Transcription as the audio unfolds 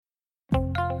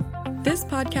This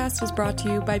podcast is brought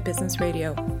to you by Business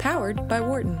Radio, powered by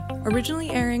Wharton, originally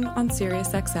airing on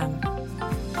SiriusXM.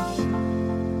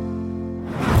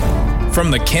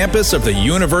 From the campus of the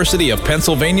University of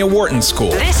Pennsylvania Wharton School,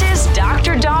 this is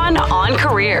Dr. Dawn on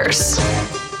Careers.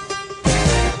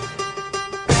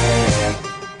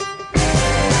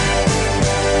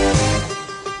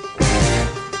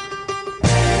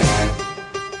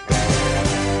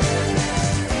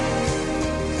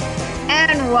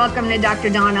 Welcome to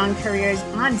Dr. Dawn on Careers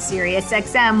on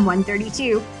SiriusXM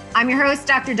 132. I'm your host,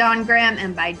 Dr. Dawn Graham,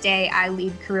 and by day, I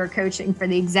lead career coaching for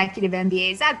the executive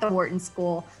MBAs at the Wharton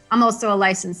School. I'm also a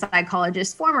licensed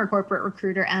psychologist, former corporate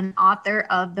recruiter, and author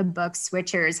of the book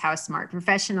Switchers: How Smart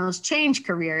Professionals Change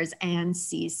Careers and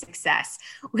Seize Success.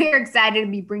 We're excited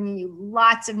to be bringing you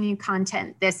lots of new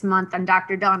content this month on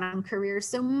Dr. Dawn on Careers,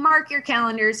 so mark your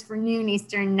calendars for noon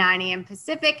Eastern, 9 a.m.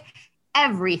 Pacific,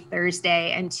 every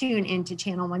Thursday, and tune into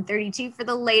Channel 132 for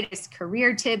the latest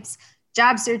career tips,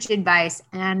 job search advice,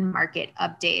 and market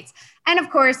updates. And of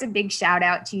course, a big shout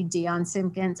out to Dion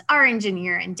Simpkins, our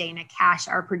engineer, and Dana Cash,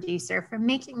 our producer, for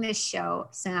making this show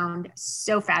sound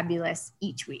so fabulous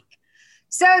each week.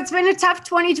 So it's been a tough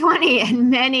 2020, and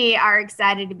many are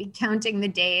excited to be counting the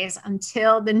days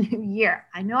until the new year.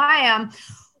 I know I am.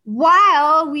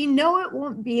 While we know it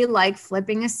won't be like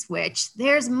flipping a switch,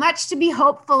 there's much to be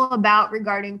hopeful about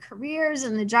regarding careers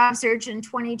and the job search in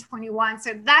 2021.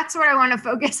 So that's what I want to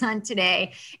focus on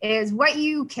today, is what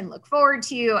you can look forward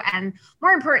to, and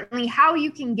more importantly, how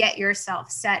you can get yourself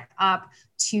set up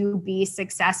to be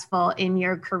successful in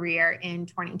your career in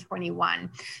 2021.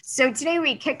 So today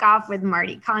we kick off with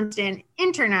Marty Constant,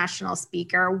 international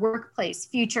speaker, workplace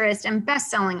futurist, and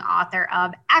best-selling author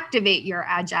of Activate Your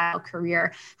Agile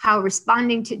Career: How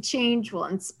Responding to Change Will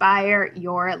Inspire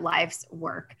Your Life's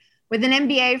Work. With an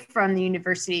MBA from the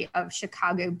University of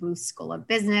Chicago Booth School of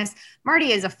Business,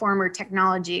 Marty is a former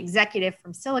technology executive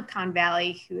from Silicon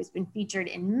Valley who has been featured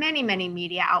in many, many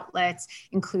media outlets,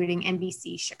 including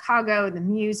NBC Chicago, The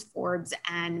Muse, Forbes,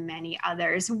 and many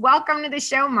others. Welcome to the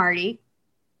show, Marty.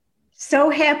 So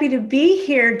happy to be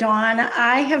here, Dawn.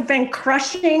 I have been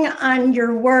crushing on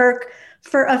your work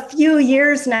for a few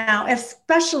years now,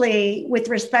 especially with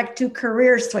respect to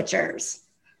career switchers.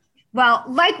 Well,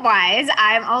 likewise,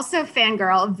 I'm also a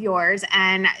fangirl of yours.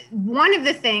 And one of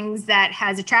the things that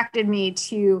has attracted me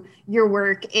to your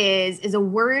work is a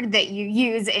word that you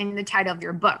use in the title of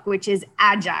your book, which is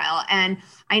agile. And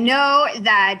I know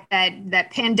that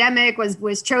pandemic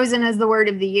was chosen as the word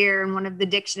of the year in one of the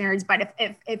dictionaries. But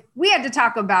if we had to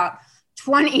talk about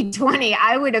 2020,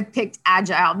 I would have picked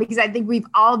agile, because I think we've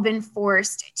all been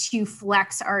forced to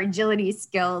flex our agility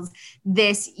skills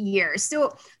this year.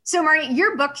 So Marty,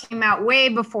 your book came out way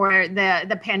before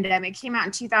the pandemic, came out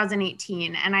in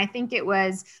 2018. And I think it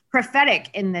was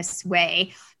prophetic in this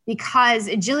way, because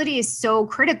agility is so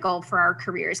critical for our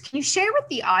careers. Can you share with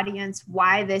the audience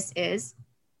why this is?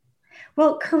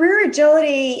 Well, career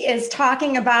agility is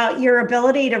talking about your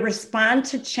ability to respond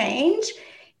to change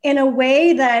in a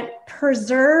way that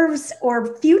preserves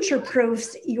or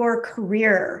future-proofs your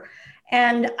career.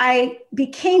 And I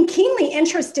became keenly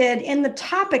interested in the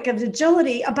topic of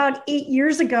agility about 8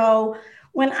 years ago,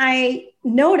 when I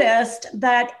noticed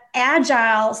that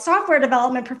agile software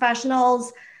development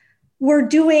professionals were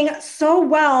doing so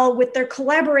well with their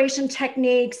collaboration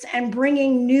techniques and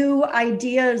bringing new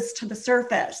ideas to the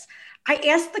surface. I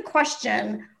asked the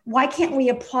question, why can't we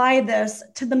apply this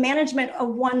to the management of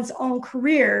one's own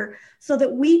career so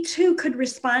that we too could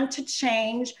respond to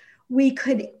change? We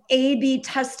could A/B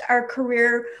test our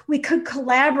career. We could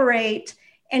collaborate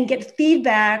and get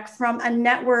feedback from a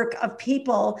network of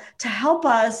people to help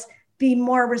us be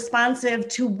more responsive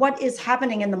to what is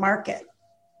happening in the market.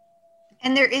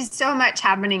 And there is so much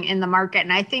happening in the market.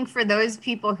 And I think for those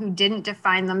people who didn't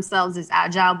define themselves as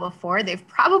agile before, they've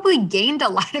probably gained a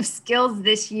lot of skills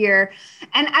this year.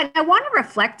 And I want to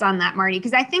reflect on that, Marty,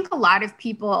 because I think a lot of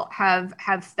people have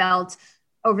felt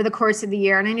over the course of the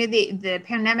year, and I know the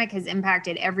pandemic has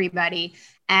impacted everybody,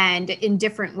 and in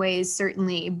different ways,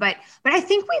 certainly. But I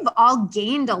think we've all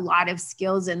gained a lot of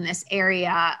skills in this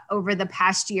area over the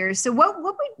past year. So what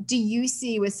do you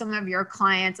see with some of your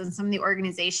clients and some of the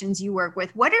organizations you work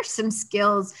with? What are some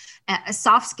skills,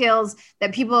 soft skills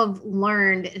that people have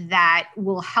learned that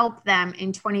will help them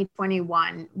in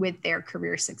 2021 with their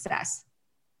career success?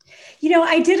 You know,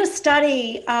 I did a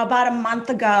study about a month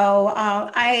ago.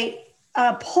 I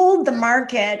polled the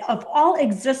market of all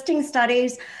existing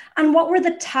studies on what were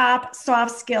the top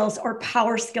soft skills or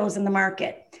power skills in the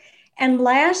market. And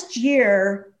last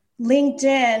year,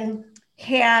 LinkedIn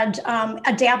had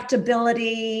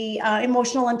adaptability,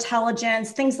 emotional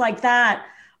intelligence, things like that,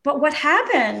 But what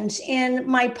happened in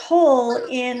my poll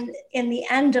in the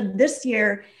end of this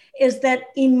year is that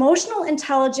emotional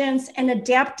intelligence and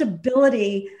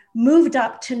adaptability moved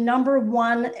up to number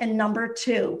 1 and number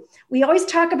 2. We always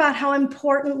talk about how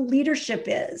important leadership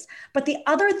is, but the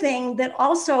other thing that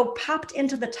also popped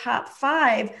into the top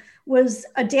 5 was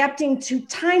adapting to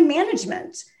time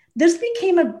management. This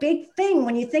became a big thing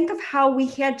when you think of how we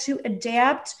had to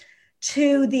adapt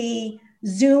to the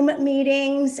Zoom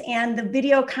meetings and the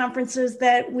video conferences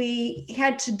that we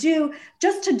had to do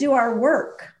just to do our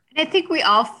work. And I think we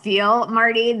all feel,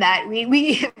 Marty, that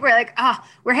we're like,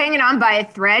 we're hanging on by a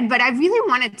thread. But I really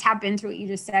want to tap into what you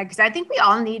just said, because I think we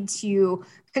all need to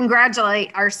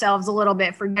congratulate ourselves a little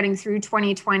bit for getting through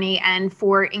 2020 and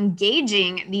for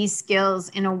engaging these skills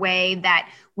in a way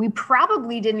that we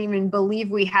probably didn't even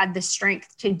believe we had the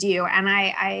strength to do. And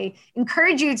I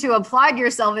encourage you to applaud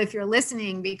yourself if you're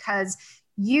listening, because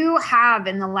you have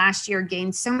in the last year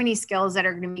gained so many skills that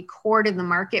are going to be core to the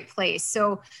marketplace.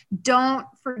 So don't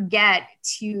forget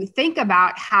to think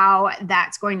about how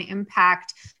that's going to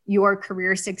impact your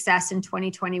career success in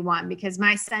 2021, because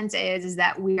my sense is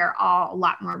that we are all a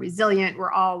lot more resilient.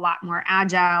 We're all a lot more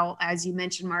agile. As you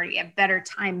mentioned, Marty, have better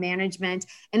time management.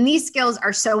 And these skills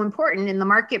are so important in the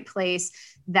marketplace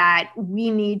that we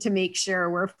need to make sure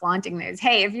we're flaunting those.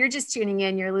 Hey, if you're just tuning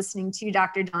in, you're listening to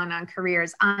Dr. Dawn on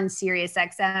Careers on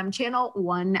SiriusXM channel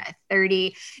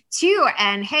 132.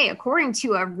 And hey, according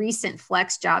to a recent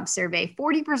FlexJob survey,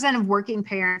 40% of working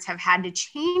parents have had to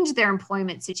change their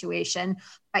employment situation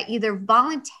by either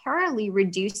voluntarily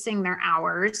reducing their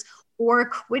hours or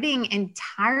quitting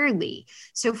entirely.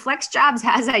 So FlexJobs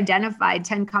has identified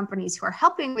 10 companies who are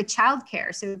helping with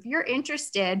childcare. So if you're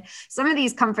interested, some of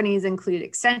these companies include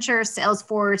Accenture,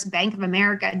 Salesforce, Bank of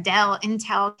America, Dell,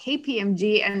 Intel,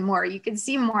 KPMG, and more. You can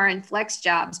see more in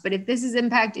FlexJobs, but if this has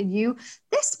impacted you,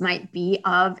 this might be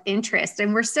of interest.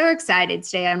 And we're so excited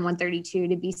today on 132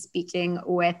 to be speaking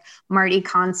with Marty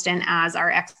Constant as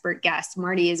our expert guest.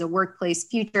 Marty is a workplace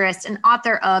futurist and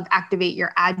author of Activate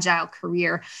Your Agile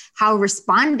Career, How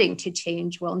Responding to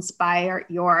Change Will Inspire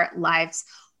Your Life's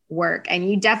Work. And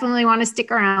you definitely want to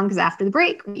stick around, because after the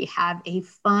break, we have a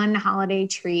fun holiday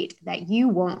treat that you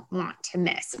won't want to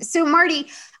miss. So Marty,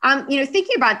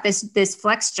 thinking about this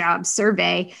FlexJob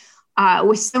survey,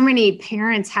 with so many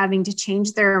parents having to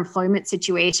change their employment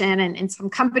situation and some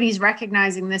companies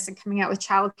recognizing this and coming out with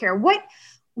childcare,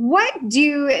 what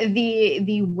do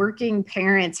the working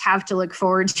parents have to look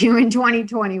forward to in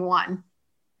 2021?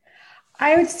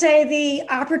 I would say the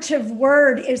operative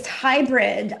word is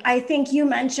hybrid. I think you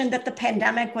mentioned that the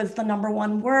pandemic was the number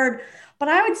one word, but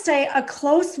I would say a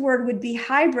close word would be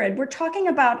hybrid. We're talking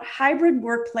about hybrid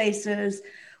workplaces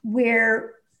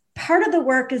where part of the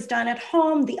work is done at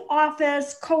home, the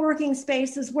office, co-working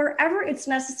spaces, wherever it's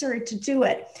necessary to do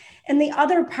it. And the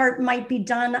other part might be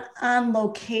done on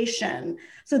location.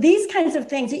 So these kinds of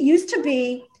things, it used to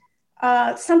be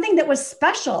something that was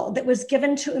special, that was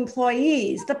given to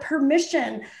employees, the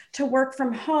permission to work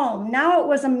from home. Now it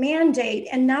was a mandate,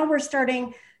 and now we're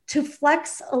starting to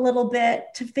flex a little bit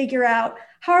to figure out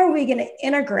how are we going to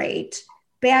integrate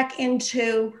back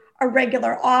into a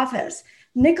regular office.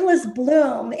 Nicholas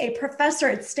Bloom, a professor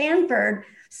at Stanford,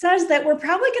 says that we're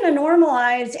probably going to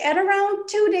normalize at around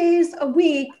 2 days a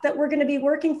week that we're going to be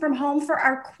working from home for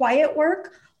our quiet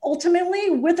work, ultimately,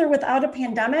 with or without a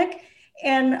pandemic,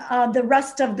 and the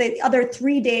rest of the other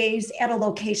 3 days at a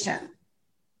location.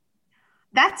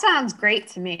 That sounds great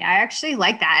to me. I actually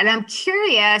like that. And I'm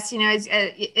curious, as,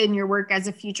 in your work as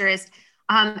a futurist,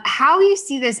 how you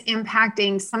see this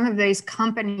impacting some of those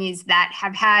companies that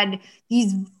have had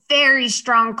these very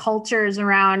strong cultures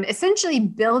around essentially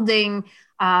building,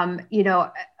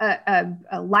 a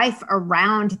life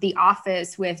around the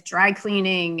office with dry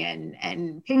cleaning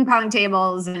and ping pong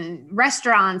tables and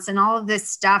restaurants and all of this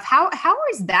stuff. How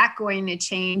is that going to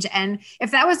change? And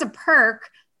if that was a perk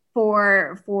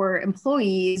for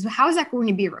employees, how is that going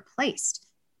to be replaced?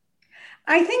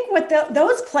 I think what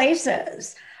those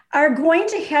places are going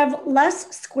to have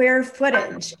less square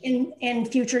footage in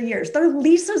future years. Their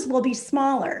leases will be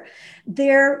smaller.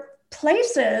 Their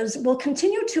places will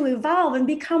continue to evolve and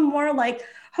become more like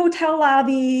hotel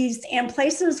lobbies and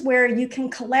places where you can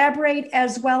collaborate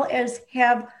as well as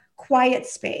have quiet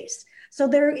space. So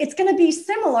it's going to be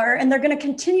similar, and they're going to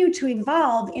continue to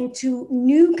evolve into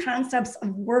new concepts of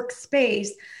workspace,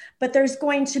 but there's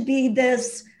going to be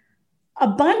this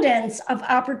abundance of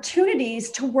opportunities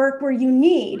to work where you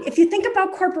need. If you think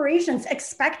about corporations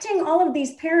expecting all of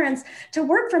these parents to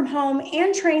work from home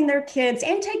and train their kids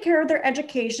and take care of their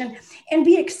education and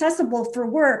be accessible for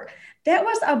work, that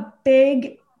was a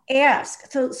big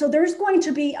ask. So there's going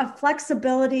to be a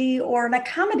flexibility or an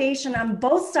accommodation on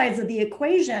both sides of the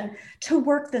equation to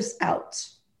work this out.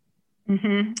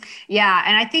 Mm-hmm. Yeah.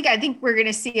 And I think we're going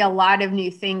to see a lot of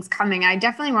new things coming. I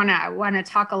definitely want to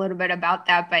talk a little bit about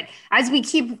that. But as we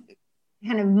keep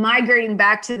kind of migrating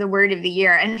back to the word of the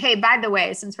year, and hey, by the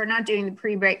way, since we're not doing the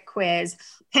pre-break quiz,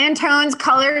 Pantone's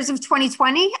Colors of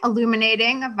 2020,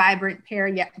 illuminating a vibrant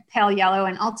pale yellow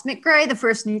and ultimate gray, the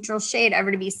first neutral shade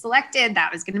ever to be selected.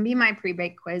 That was going to be my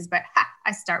pre-break quiz, but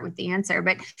I start with the answer.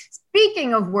 But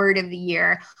speaking of word of the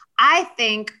year, I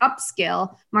think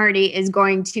upskill, Marty, is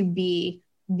going to be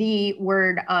the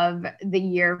word of the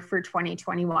year for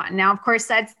 2021. Now, of course,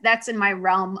 that's in my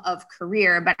realm of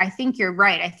career, but I think you're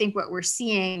right. I think what we're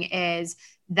seeing is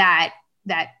that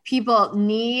people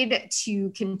need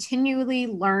to continually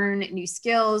learn new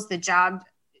skills, the job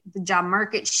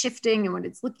market shifting and what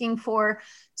it's looking for.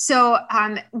 So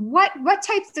what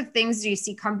types of things do you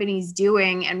see companies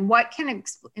doing, and what can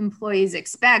employees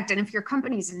expect? And if your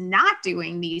company's not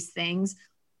doing these things,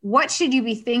 what should you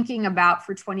be thinking about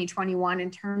for 2021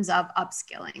 in terms of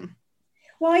upskilling?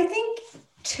 Well, I think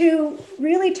to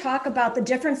really talk about the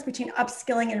difference between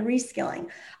upskilling and reskilling.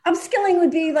 Upskilling would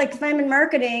be like if I'm in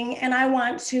marketing and I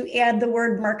want to add the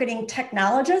word marketing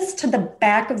technologist to the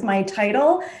back of my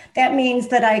title. That means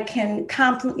that I can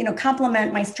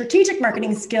complement my strategic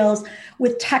marketing skills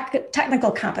with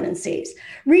technical competencies.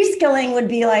 Reskilling would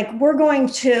be like, we're going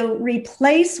to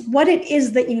replace what it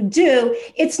is that you do.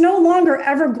 It's no longer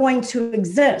ever going to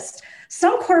exist.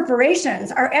 Some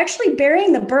corporations are actually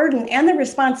bearing the burden and the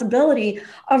responsibility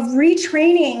of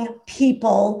retraining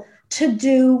people to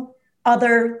do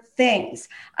other things.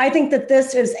 I think that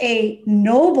this is a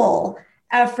noble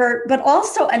effort, but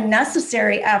also a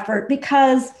necessary effort,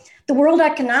 because the World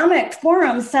Economic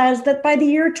Forum says that by the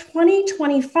year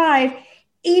 2025,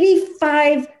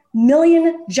 85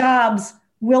 million jobs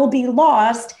will be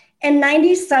lost and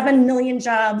 97 million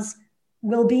jobs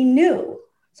will be new.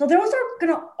 So those are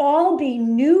going to all be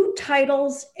new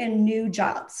titles and new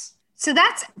jobs. So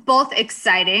that's both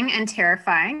exciting and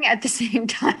terrifying at the same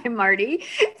time, Marty,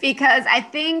 because I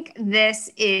think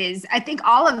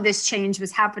all of this change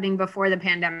was happening before the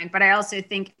pandemic, but I also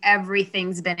think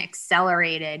everything's been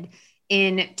accelerated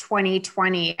in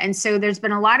 2020. And so there's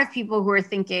been a lot of people who are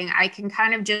thinking, I can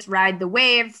kind of just ride the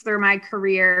wave through my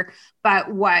career.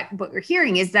 But what we're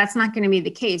hearing is that's not going to be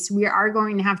the case. We are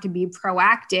going to have to be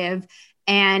proactive,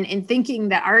 and in thinking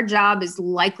that our job is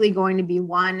likely going to be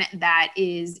one that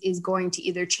is going to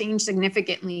either change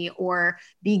significantly or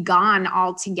be gone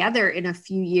altogether in a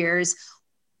few years.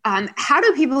 How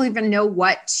do people even know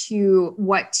what to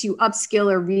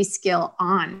upskill or reskill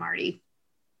on, Marty?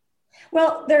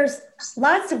 Well, there's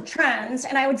lots of trends.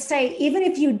 And I would say, even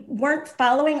if you weren't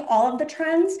following all of the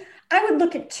trends, I would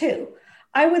look at two.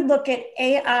 I would look at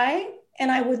AI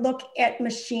and I would look at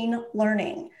machine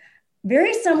learning.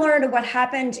 Very similar to what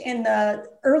happened in the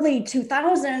early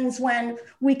 2000s when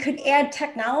we could add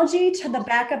technology to the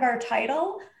back of our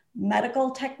title,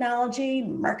 medical technology,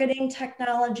 marketing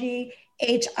technology,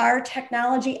 HR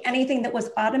technology, anything that was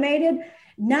automated.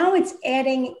 Now it's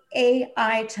adding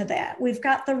AI to that. We've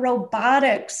got the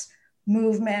robotics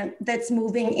movement that's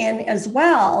moving in as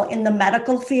well in the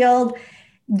medical field.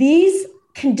 These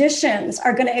conditions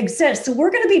are going to exist. So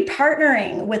we're going to be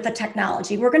partnering with the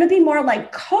technology. We're going to be more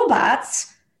like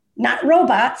cobots, not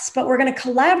robots, but we're going to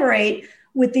collaborate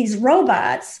with these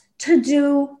robots to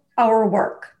do our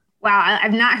work. Wow,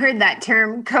 I've not heard that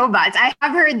term, cobots. I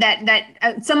have heard that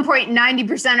at some point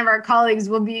 90% of our colleagues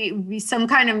will be some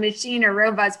kind of machine or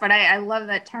robots, but I love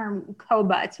that term,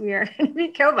 cobots. We are going to be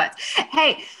cobots.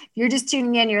 Hey, if you're just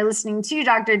tuning in, you're listening to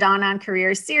Dr. Dawn on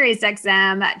Careers, Sirius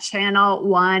XM, channel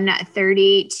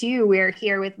 132. We're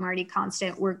here with Marty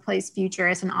Constant, workplace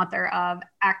futurist and author of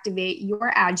Activate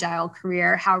Your Agile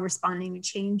Career, How Responding to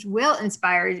Change Will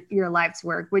Inspire Your Life's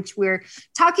Work, which we're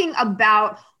talking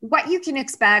about what you can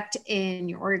expect in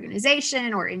your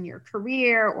organization or in your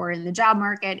career or in the job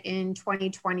market in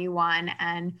 2021.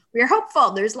 And we're hopeful.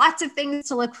 There's lots of things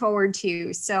to look forward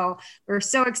to. So we're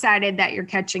so excited that you're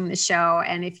catching the show.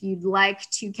 And if you'd like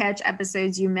to catch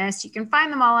episodes you missed, you can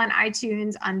find them all on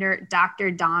iTunes under Dr.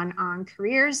 Dawn on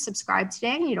Careers. Subscribe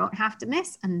today and you don't have to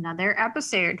miss another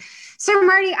episode. So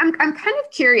Marty, I'm kind of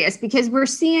curious because we're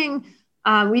seeing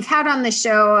we've had on the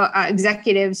show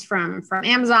executives from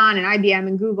Amazon and IBM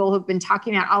and Google who've been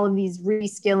talking about all of these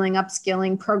reskilling,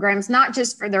 upskilling programs, not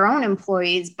just for their own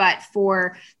employees, but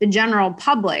for the general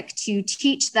public to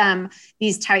teach them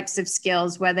these types of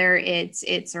skills, whether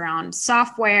it's around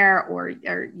software or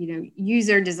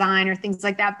user design or things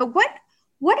like that. But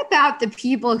what about the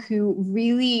people who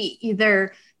really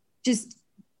either just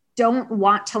don't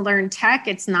want to learn tech.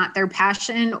 It's not their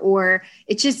passion, or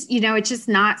it's just, it's just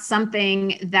not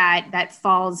something that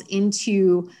falls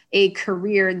into a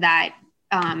career that,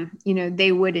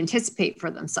 they would anticipate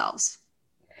for themselves.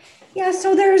 Yeah,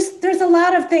 so there's a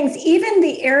lot of things. Even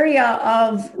the area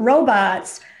of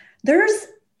robots, there's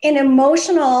an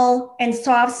emotional and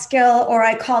soft skill, or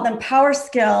I call them power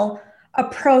skill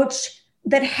approach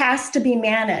that has to be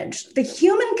managed. The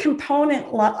human component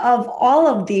of all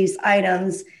of these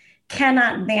items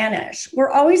cannot vanish.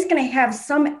 We're always going to have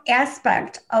some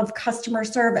aspect of customer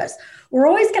service. We're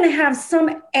always going to have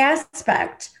some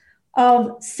aspect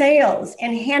of sales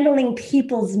and handling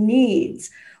people's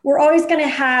needs. We're always going to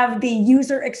have the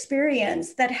user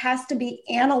experience that has to be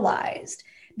analyzed.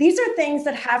 These are things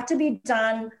that have to be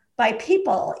done by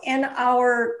people in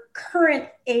our current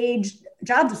age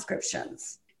job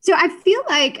descriptions. So I feel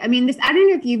like, I don't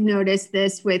know if you've noticed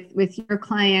this with your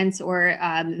clients or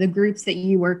the groups that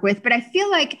you work with, but I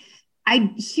feel like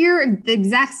I hear the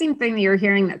exact same thing that you're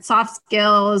hearing, that soft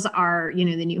skills are,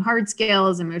 the new hard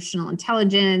skills, emotional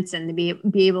intelligence, and to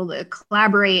be able to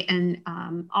collaborate, and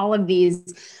all of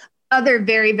these other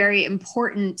very, very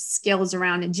important skills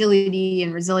around agility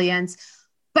and resilience.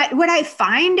 But what I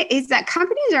find is that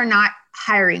companies are not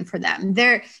hiring for them.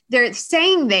 They're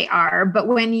saying they are, but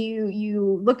when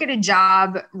you look at a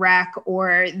job rec,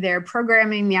 or they're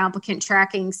programming the applicant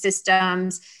tracking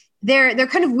systems, they're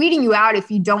kind of weeding you out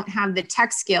if you don't have the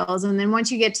tech skills. And then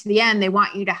once you get to the end, they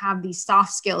want you to have these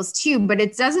soft skills too, but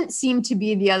it doesn't seem to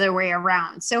be the other way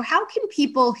around. So how can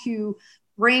people who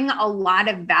bring a lot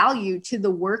of value to the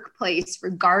workplace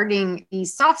regarding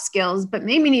these soft skills, but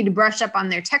maybe need to brush up on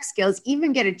their tech skills,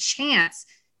 even get a chance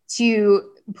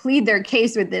to plead their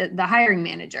case with the hiring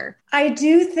manager? I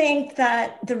do think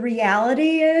that the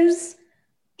reality is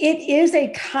it is a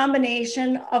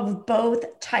combination of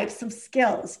both types of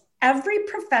skills. Every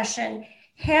profession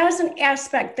has an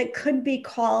aspect that could be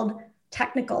called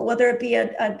technical, whether it be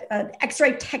an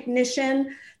X-ray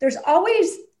technician. There's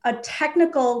always a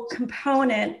technical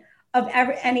component of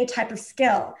any type of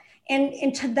skill.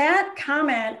 And to that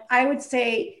comment, I would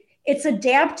say it's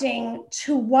adapting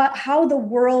to how the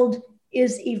world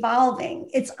is evolving.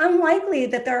 It's unlikely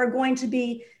that there are going to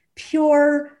be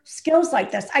pure skills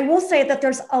like this. I will say that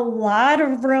there's a lot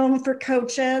of room for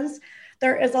coaches.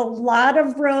 There is a lot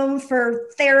of room for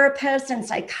therapists and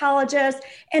psychologists,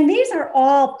 and these are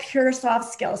all pure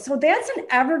soft skills. So that's an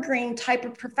evergreen type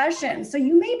of profession. So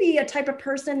you may be a type of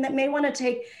person that may want to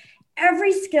take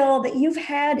every skill that you've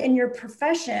had in your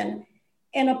profession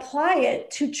and apply it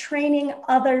to training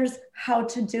others how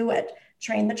to do it.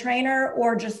 Train the trainer,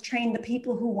 or just train the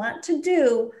people who want to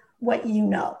do what you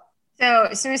know.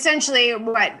 So essentially and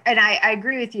I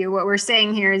agree with you, what we're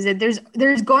saying here is that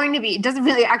there's going to be, it doesn't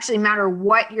really actually matter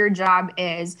what your job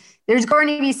is, there's going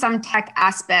to be some tech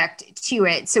aspect to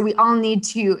it. So we all need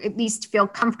to at least feel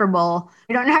comfortable.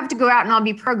 We don't have to go out and all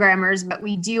be programmers, but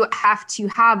we do have to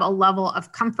have a level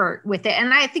of comfort with it.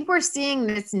 And I think we're seeing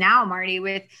this now, Marty,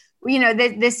 with,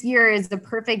 this year is the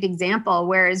perfect example,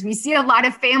 whereas we see a lot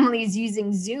of families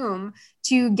using Zoom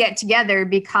to get together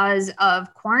because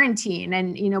of quarantine.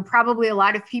 And, probably a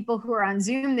lot of people who are on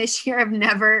Zoom this year have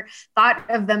never thought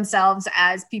of themselves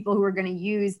as people who are going to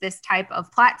use this type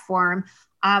of platform.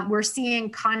 We're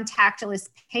seeing contactless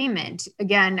payment,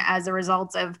 again, as a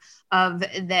result of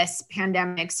this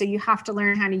pandemic. So you have to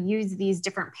learn how to use these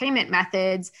different payment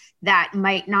methods that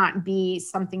might not be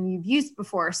something you've used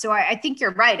before. So I think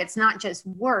you're right. It's not just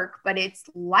work, but it's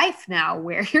life now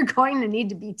where you're going to need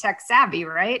to be tech savvy,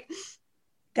 right?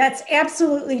 That's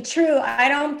absolutely true. I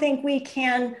don't think we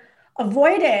can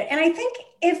avoid it. And I think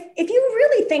if you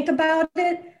really think about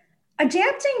it,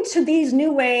 adapting to these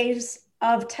new ways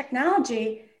of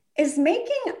technology is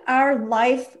making our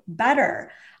life better.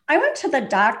 I went to the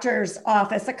doctor's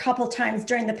office a couple times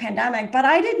during the pandemic, but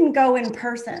I didn't go in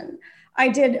person. I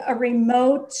did a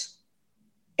remote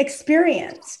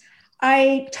experience.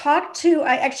 I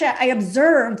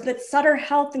observed that Sutter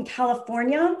Health in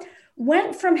California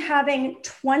went from having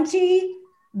 20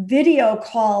 video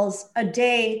calls a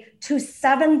day to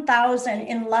 7,000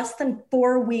 in less than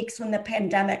 4 weeks when the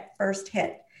pandemic first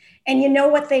hit. And you know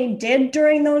what they did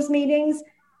during those meetings?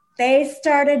 They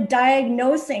started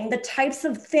diagnosing the types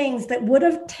of things that would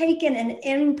have taken an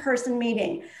in-person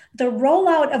meeting. The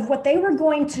rollout of what they were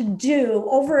going to do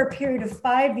over a period of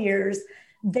 5 years,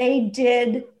 they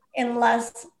did in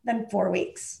less than 4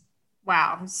 weeks.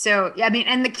 Wow. So, I mean,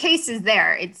 and the case is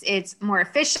there. It's more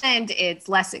efficient. It's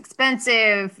less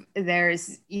expensive.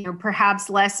 There's, perhaps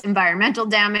less environmental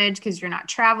damage because you're not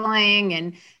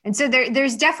traveling. And so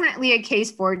there's definitely a case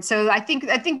for it. So I think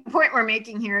the point we're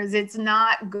making here is it's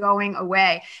not going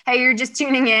away. Hey, you're just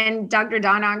tuning in, Dr.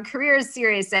 Dawn on Careers,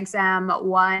 Sirius XM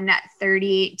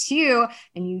 132.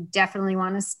 And you definitely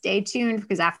want to stay tuned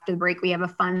because after the break, we have a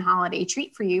fun holiday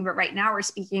treat for you. But right now we're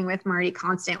speaking with Marty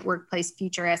Constant, workplace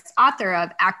futurist, author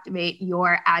of Activate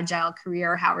Your Agile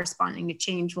Career, How Responding to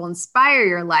Change Will Inspire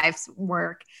Your Life's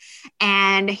Work.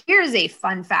 And here's a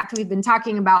fun fact. We've been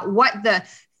talking about what the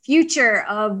future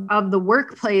of the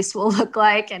workplace will look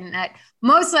like, and that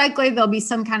most likely there'll be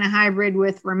some kind of hybrid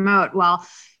with remote. Well,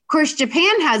 of course,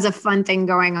 Japan has a fun thing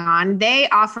going on. They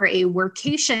offer a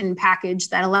workation package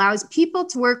that allows people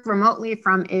to work remotely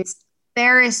from its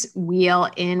Ferris wheel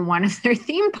in one of their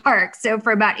theme parks. So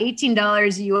for about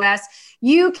 $18 US,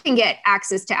 you can get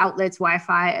access to outlets,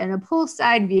 Wi-Fi, and a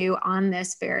poolside view on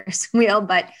this Ferris wheel.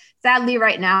 But sadly,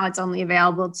 right now, it's only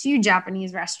available to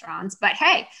Japanese restaurants. But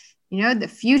hey, the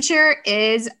future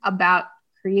is about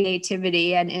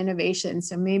creativity and innovation.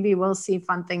 So maybe we'll see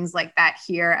fun things like that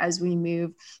here as we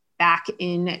move back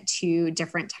into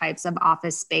different types of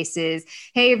office spaces.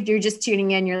 Hey, if you're just tuning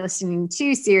in, you're listening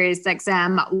to Sirius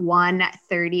XM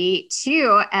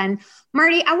 132. And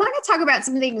Marty, I want to talk about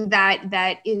something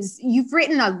that is, you've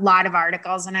written a lot of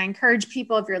articles, and I encourage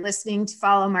people, if you're listening, to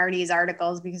follow Marty's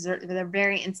articles because they're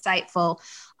very insightful.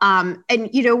 And,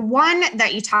 one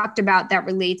that you talked about that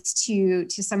relates to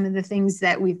some of the things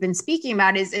that we've been speaking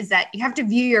about is that you have to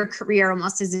view your career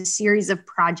almost as a series of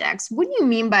projects. What do you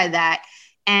mean by that?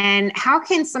 And how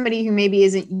can somebody who maybe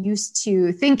isn't used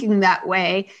to thinking that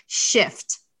way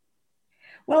shift?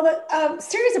 Well, the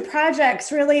series of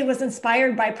projects really was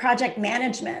inspired by project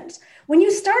management. When you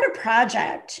start a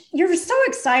project, you're so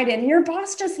excited and your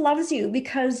boss just loves you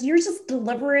because you're just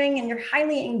delivering and you're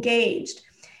highly engaged.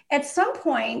 At some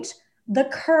point, the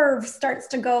curve starts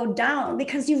to go down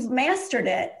because you've mastered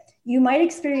it. You might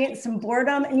experience some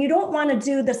boredom and you don't want to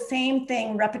do the same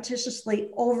thing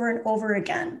repetitiously over and over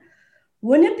again.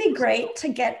 Wouldn't it be great to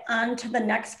get on to the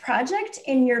next project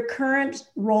in your current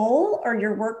role or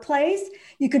your workplace?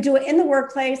 You could do it in the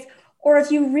workplace, or if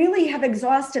you really have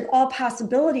exhausted all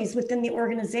possibilities within the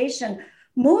organization,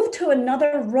 move to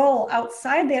another role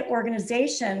outside that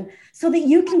organization so that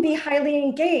you can be highly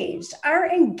engaged. Our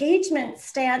engagement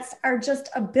stats are just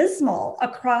abysmal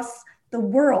across the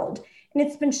world. And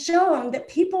it's been shown that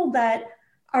people that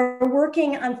are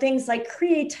working on things like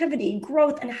creativity,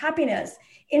 growth, and happiness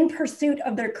in pursuit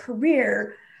of their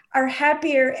career are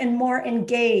happier and more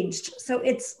engaged. So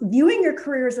it's viewing your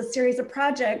career as a series of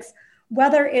projects,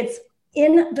 whether it's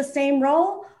in the same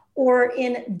role or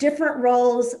in different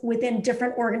roles within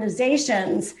different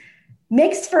organizations,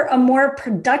 makes for a more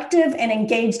productive and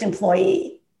engaged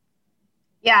employee.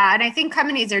 Yeah, and I think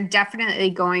companies are definitely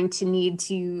going to need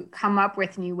to come up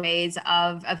with new ways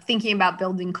of thinking about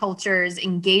building cultures,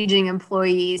 engaging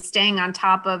employees, staying on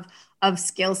top of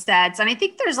skill sets. And I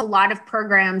think there's a lot of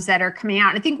programs that are coming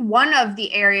out. I think one of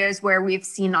the areas where we've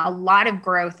seen a lot of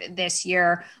growth this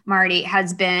year, Marty,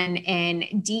 has been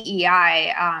in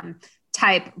DEI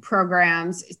type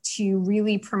programs to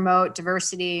really promote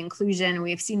diversity, inclusion.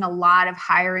 We've seen a lot of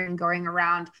hiring going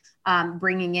around,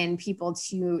 bringing in people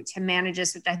to manage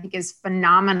this, which I think is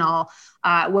phenomenal.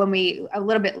 A little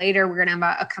bit later, we're going to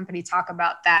have a company talk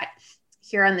about that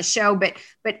here on the show, but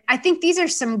I think these are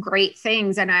some great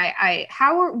things. And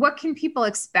what can people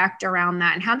expect around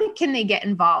that, and how can they get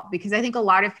involved? Because I think a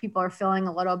lot of people are feeling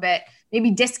a little bit maybe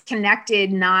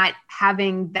disconnected, not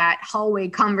having that hallway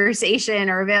conversation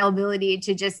or availability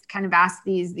to just kind of ask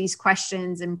these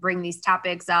questions and bring these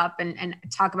topics up and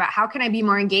talk about how can I be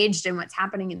more engaged in what's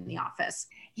happening in the office.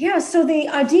 Yeah, so the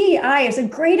DEI is a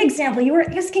great example. You were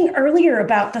asking earlier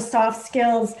about the soft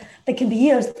skills that can be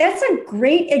used. That's a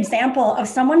great example of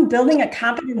someone building a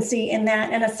competency in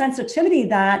that and a sensitivity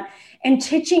that, and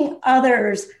teaching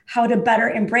others how to better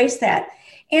embrace that.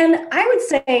 And I would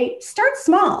say start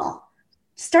small.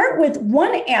 Start with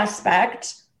one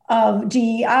aspect of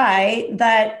DEI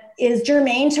that is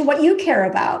germane to what you care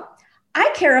about. I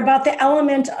care about the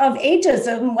element of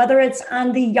ageism, whether it's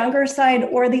on the younger side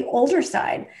or the older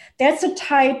side. That's a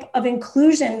type of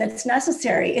inclusion that's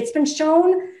necessary. It's been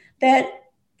shown that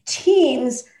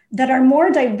teams that are more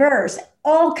diverse,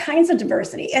 all kinds of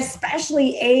diversity,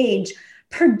 especially age,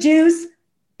 produce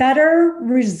better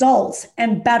results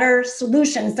and better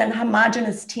solutions than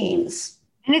homogeneous teams.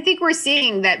 And I think we're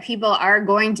seeing that people are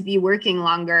going to be working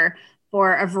longer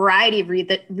for a variety of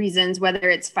reasons, whether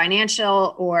it's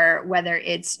financial or whether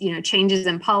it's, changes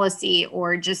in policy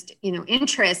or just,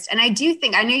 interest. And I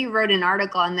know you wrote an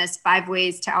article on this, 5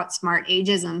 ways to outsmart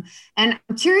ageism. And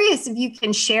I'm curious if you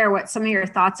can share what some of your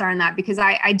thoughts are on that, because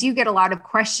I do get a lot of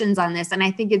questions on this. And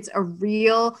I think it's a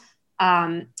real,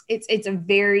 it's a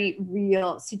very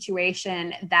real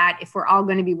situation that if we're all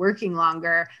going to be working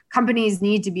longer, companies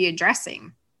need to be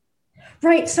addressing.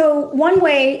 Right. So one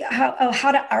way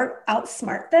how to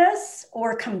outsmart this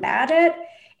or combat it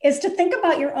is to think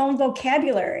about your own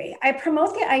vocabulary. I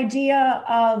promote the idea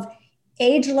of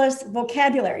ageless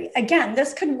vocabulary. Again,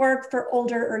 this could work for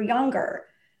older or younger.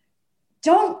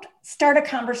 Don't start a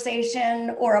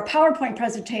conversation or a PowerPoint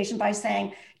presentation by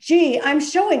saying, gee, I'm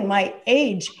showing my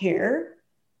age here.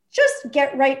 Just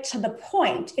get right to the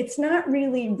point. It's not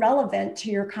really relevant to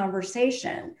your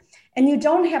conversation. And you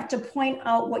don't have to point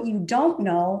out what you don't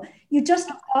know. You just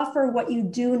offer what you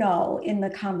do know in the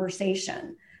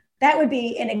conversation. That would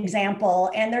be an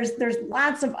example. And there's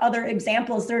lots of other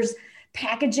examples. There's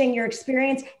packaging your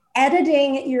experience,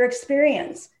 editing your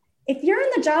experience. If you're in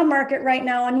the job market right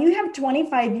now and you have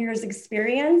 25 years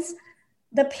experience,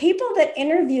 the people that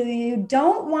interview you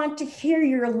don't want to hear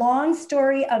your long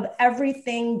story of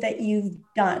everything that you've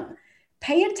done.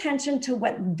 Pay attention to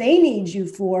what they need you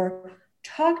for.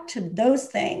 Talk to those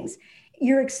things.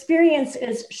 Your experience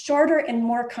is shorter and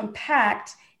more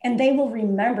compact, and they will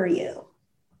remember you.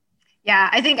 Yeah,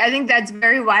 I think that's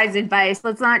very wise advice.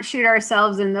 Let's not shoot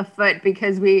ourselves in the foot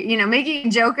because making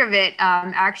a joke of it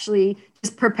actually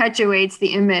just perpetuates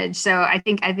the image. So I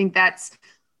think that's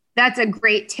a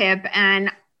great tip.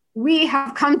 And we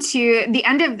have come to the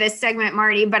end of this segment,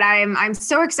 Marty, but I'm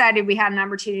so excited we had an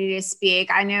opportunity to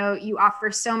speak. I know you offer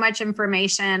so much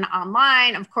information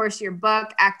online. Of course, your book,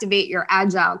 Activate Your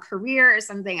Agile Career, is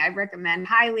something I recommend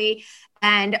highly.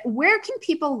 And where can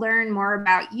people learn more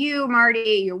about you,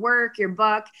 Marty, your work, your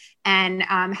book, and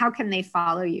how can they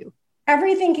follow you?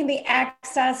 Everything can be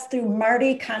accessed through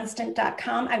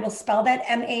marticonstant.com. I will spell that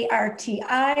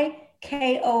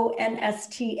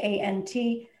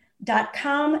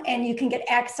MartiKonstant.com, and you can get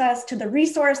access to the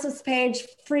resources page,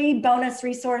 free bonus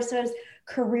resources,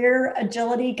 career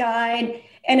agility guide,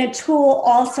 and a tool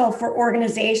also for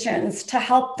organizations to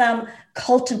help them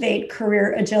cultivate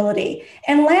career agility.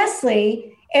 And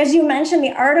lastly, as you mentioned,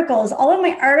 the articles, all of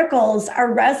my articles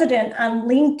are resident on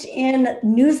LinkedIn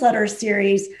newsletter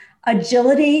series,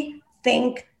 Agility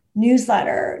Think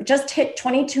newsletter. Just hit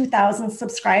 22,000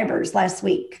 subscribers last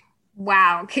week.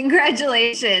 Wow.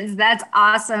 Congratulations. That's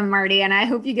awesome, Marty. And I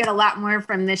hope you get a lot more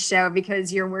from this show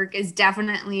because your work is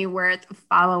definitely worth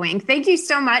following. Thank you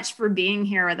so much for being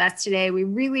here with us today. We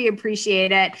really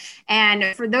appreciate it. And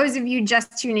for those of you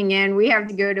just tuning in, we have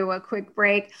to go to a quick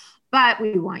break, but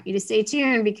we want you to stay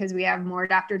tuned because we have more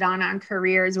Dr. Dawn on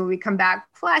Careers when we come back,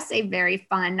 plus a very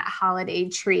fun holiday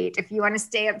treat. If you want to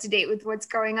stay up to date with what's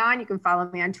going on, you can follow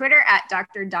me on Twitter at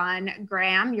Dr. Dawn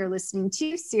Graham. You're listening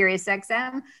to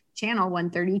SiriusXM Channel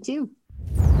 132.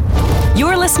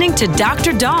 You're listening to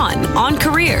Dr. Dawn on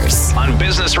Careers on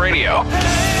Business Radio.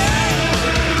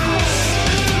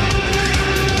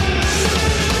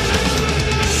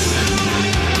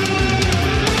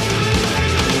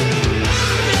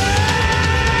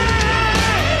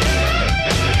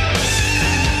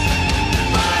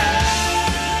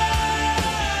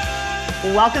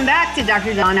 Welcome back to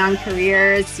Dr. Dawn on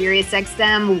Careers,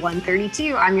 SiriusXM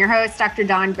 132. I'm your host, Dr.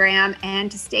 Dawn Graham.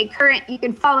 And to stay current, you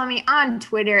can follow me on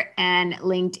Twitter and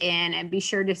LinkedIn. And be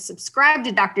sure to subscribe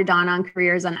to Dr. Dawn on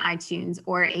Careers on iTunes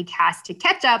or Acast to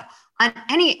catch up on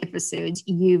any episodes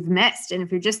you've missed. And if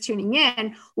you're just tuning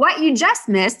in, what you just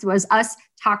missed was us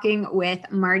talking with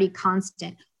Marty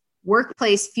Constant,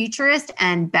 workplace futurist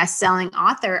and best-selling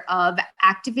author of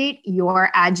Activate Your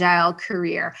Agile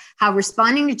Career, how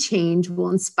responding to change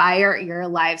will inspire your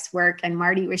life's work. And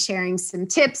Marty was sharing some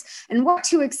tips and what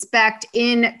to expect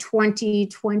in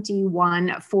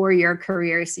 2021 for your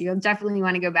career. So you'll definitely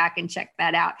want to go back and check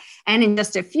that out. And in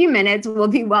just a few minutes, we'll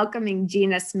be welcoming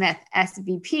Gina Smith,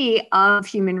 SVP of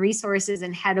Human Resources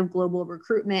and Head of Global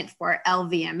Recruitment for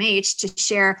LVMH, to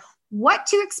share what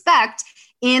to expect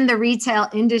in the retail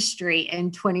industry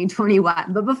in 2021.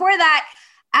 But before that,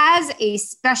 as a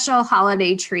special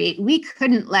holiday treat, we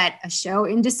couldn't let a show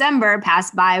in December pass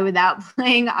by without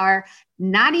playing our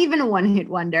not even a one-hit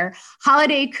wonder,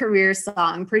 holiday career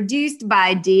song produced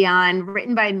by Dion,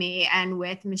 written by me, and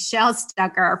with Michelle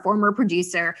Stucker, our former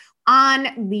producer, on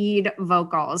lead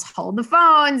vocals. Hold the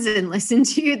phones and listen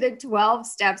to the 12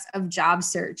 Steps of Job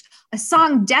Search, a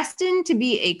song destined to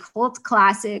be a cult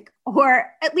classic,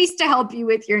 or at least to help you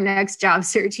with your next job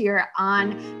search here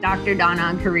on Dr. Dawn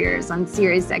on Careers on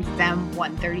Sirius XM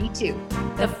 132.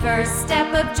 The first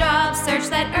step of job search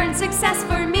that earned success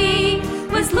for me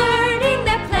was learning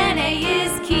that Plan A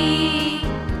is key.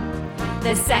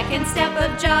 The second step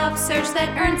of job search that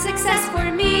earned success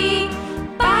for me,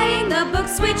 buying the book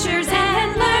Switchers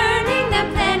and learning that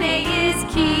Plan A is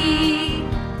key.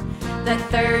 The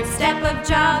third step of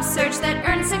job search that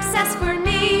earned success for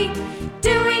me,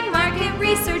 doing market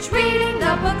research, reading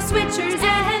the book Switchers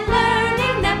and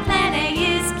learning that Plan A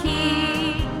is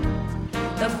key.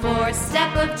 The fourth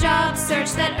step of job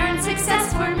search that earned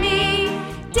success for me,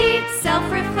 deep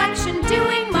self-reflection,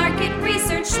 doing market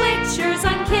research, lectures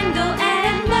on Kindle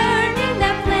and learning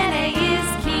that Plan A is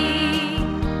key.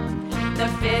 The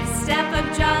fifth step of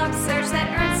job search that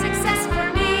earned success for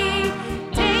me,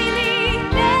 daily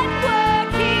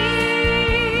networking,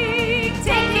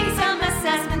 taking some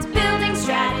assessments, building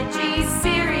strategies,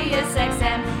 Sirius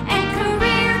XM, and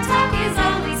Career Talk is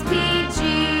always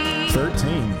PG.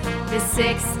 13. The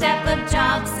sixth step of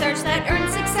job search that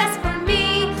earned success for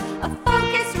me, a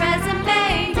focused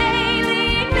resume,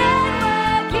 daily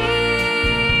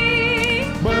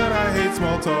networking. But I hate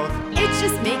small talk. It's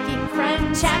just making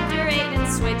friends, chapter 8 and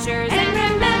Switchers, and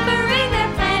remembering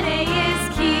that Plan A is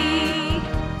key.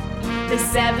 The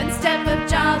seventh step of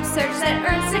job search that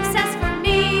earned success for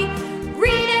me,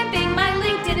 revamping my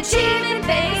LinkedIn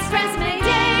achievement-based resume,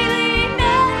 daily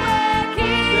networking.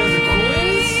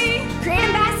 Create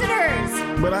ambassadors.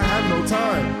 But I have no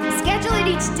time. Schedule it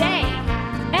each day,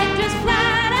 and just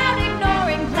flat out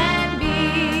ignoring Plan B.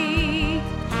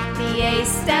 The eighth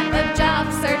step of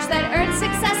job search that earned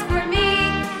success for me,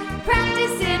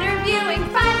 practice interviewing,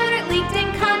 500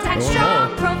 LinkedIn contacts,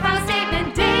 strong profile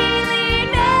statement, daily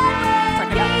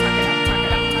networking.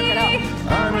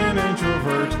 I'm an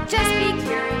introvert. Just be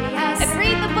curious and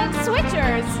read the book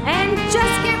Switchers, and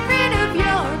just get rid of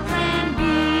your Plan B.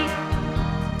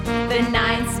 The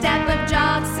ninth step of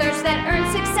job search that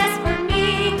earned success for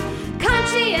me,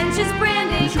 conscientious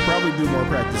branding. You should probably do more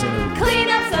practice interviews. Clean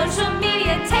up social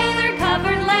media, tailor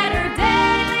cover letter,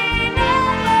 daily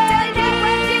networking.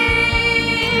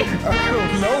 I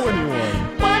don't know anyone.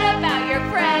 What about your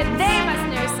friends? They must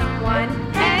know someone.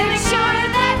 And make sure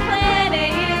that Plan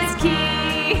A is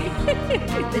key.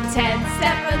 The 10th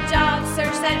step of job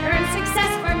search that earned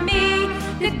success for me,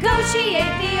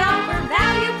 negotiate the offer,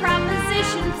 value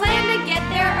proposition, plan to get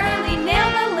there early, nail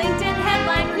the LinkedIn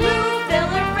headline, remove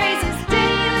filler phrases,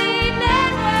 daily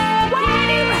networking. Why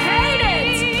do you hate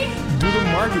it? Do the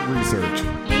market research.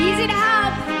 Easy to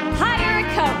help, hire a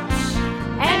coach,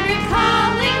 and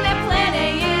recalling that Plan A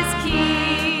is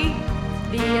key.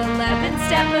 The 11th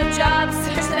step of job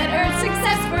search that earned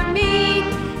success for me,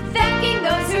 thanking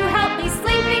those who helped me,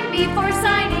 sleeping before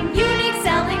signing, unique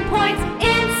selling points,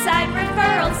 inside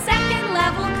referrals, second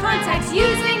level contacts,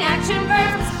 using action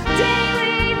verbs,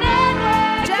 daily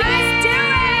networking. Just do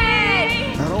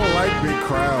it! I don't like big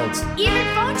crowds. Even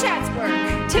phone chats work.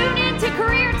 Tune in to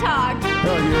Career Talk.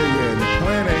 Oh, yeah.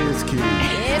 Plan A is key.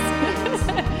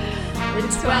 The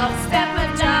 12th step of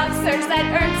job search that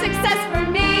earned success for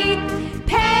me,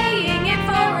 paying it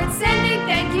forward, sending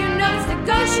thank you notes,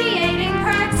 negotiating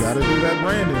perks, Gotta do that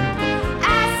branding.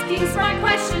 asking smart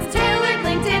questions, tailored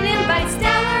LinkedIn invites,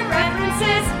 stellar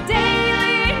references,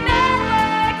 daily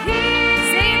networking.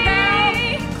 See, girl,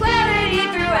 clarity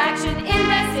through action,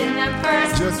 invest in them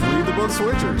first, Just read the book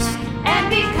Switchers. and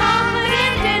be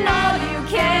confident in all you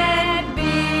can be.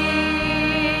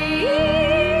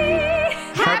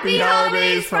 Happy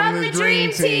holidays from the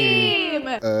Dream Team!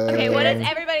 Okay, what does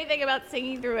everybody think about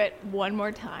singing through it one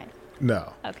more time?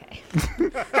 No. Okay.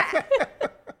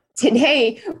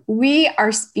 Today, we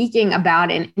are speaking about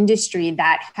an industry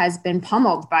that has been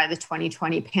pummeled by the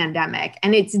 2020 pandemic,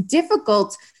 and it's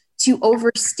difficult to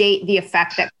overstate the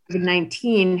effect that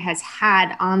COVID-19 has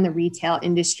had on the retail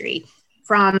industry.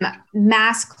 From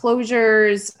mass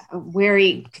closures,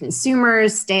 wary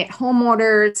consumers, stay-at-home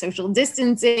orders, social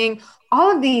distancing, all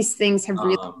of these things have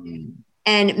really,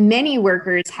 and many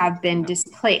workers have been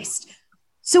displaced.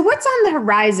 So what's on the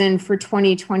horizon for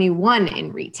 2021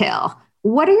 in retail?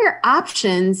 What are your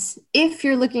options if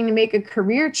you're looking to make a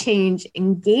career change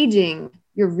engaging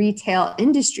your retail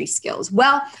industry skills?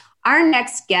 Well, our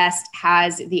next guest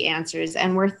has the answers,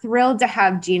 and we're thrilled to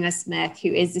have Gina Smith,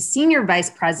 who is the Senior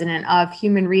Vice President of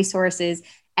Human Resources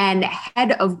and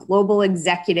head of global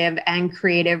executive and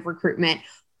creative recruitment,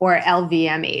 or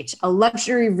LVMH, a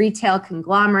luxury retail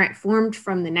conglomerate formed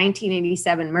from the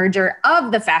 1987 merger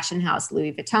of the fashion house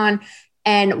Louis Vuitton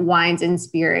and wines and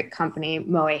spirit company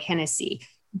Moet Hennessy.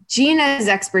 Gina's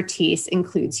expertise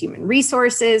includes human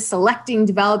resources, selecting,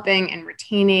 developing, and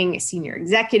retaining senior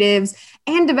executives,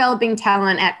 and developing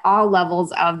talent at all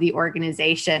levels of the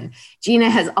organization. Gina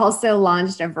has also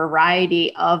launched a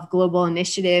variety of global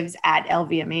initiatives at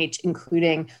LVMH,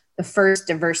 including the first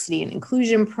diversity and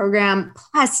inclusion program,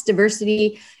 plus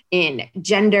diversity in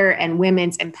gender and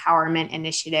women's empowerment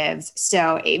initiatives.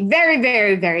 So a very,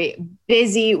 very, very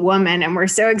busy woman, and we're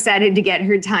so excited to get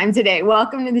her time today.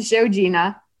 Welcome to the show,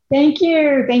 Gina. Thank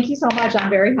you. Thank you so much. I'm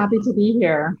very happy to be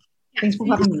here. Thanks for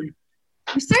having me.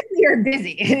 You certainly are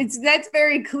busy. That's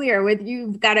very clear.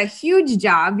 You've got a huge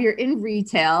job. You're in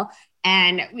retail,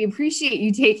 and we appreciate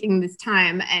you taking this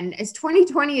time. And as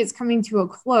 2020 is coming to a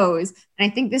close,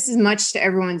 and I think this is much to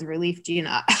everyone's relief,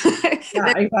 Gina.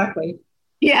 Yeah, exactly.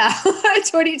 Yeah,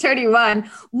 2021.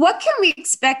 What can we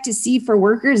expect to see for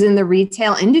workers in the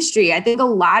retail industry? I think a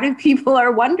lot of people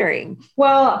are wondering.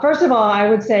 Well, first of all, I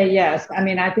would say yes. I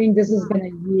mean, I think this has been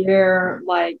a year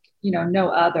like, no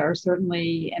other,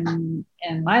 certainly in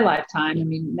my lifetime. I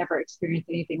mean, never experienced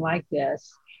anything like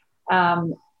this.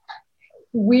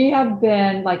 We have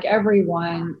been, like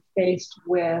everyone, faced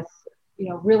with,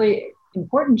 really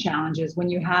important challenges when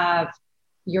you have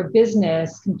your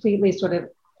business completely sort of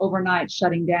overnight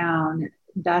shutting down.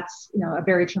 That's, a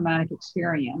very traumatic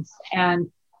experience.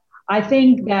 And I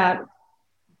think that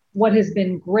what has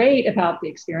been great about the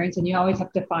experience, and you always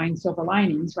have to find silver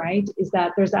linings, right, is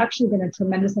that there's actually been a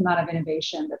tremendous amount of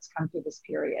innovation that's come through this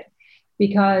period.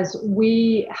 Because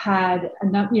we had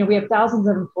enough, we have thousands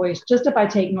of employees. Just if I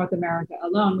take North America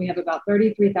alone, we have about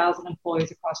 33,000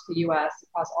 employees across the US,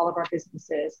 across all of our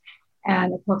businesses.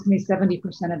 And approximately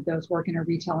 70% of those work in a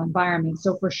retail environment.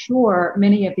 So for sure,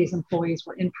 many of these employees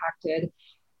were impacted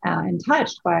and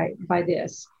touched by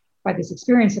this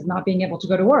experience of not being able to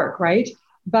go to work, right?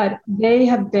 But they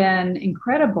have been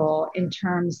incredible in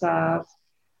terms of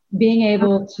being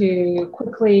able to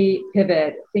quickly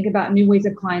pivot, think about new ways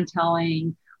of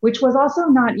clienteling, which was also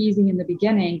not easy in the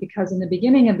beginning, because in the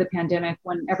beginning of the pandemic,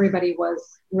 when everybody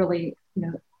was really,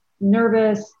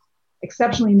 nervous,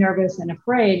 exceptionally nervous and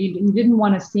afraid, you didn't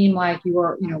want to seem like you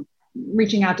were,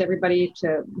 reaching out to everybody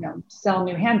to, sell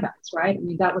new handbags, right? I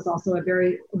mean, that was also a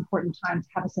very important time to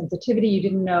have a sensitivity. You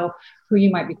didn't know who you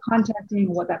might be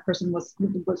contacting, what that person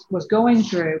was going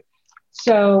through.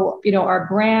 So, our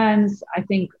brands, I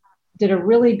think, did a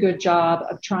really good job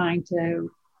of trying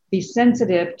to be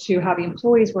sensitive to how the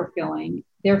employees were feeling,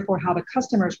 therefore how the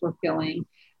customers were feeling.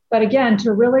 But again,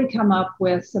 to really come up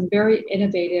with some very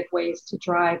innovative ways to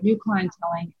drive new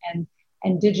clienteling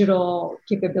and digital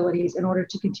capabilities in order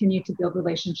to continue to build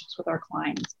relationships with our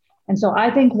clients. And so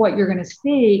I think what you're going to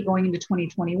see going into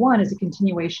 2021 is a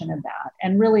continuation of that,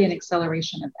 and really an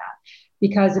acceleration of that.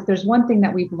 Because if there's one thing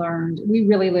that we've learned, we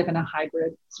really live in a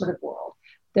hybrid sort of world.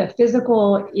 The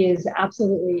physical is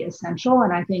absolutely essential.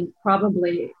 And I think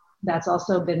probably that's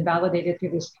also been validated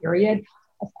through this period.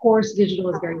 Of course, digital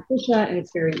is very efficient and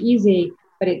it's very easy,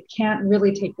 but it can't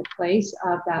really take the place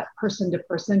of that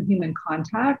person-to-person human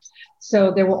contact.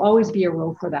 So there will always be a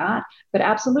role for that. But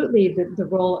absolutely, the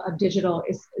role of digital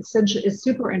is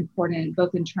super important,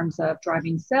 both in terms of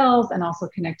driving sales and also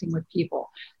connecting with people.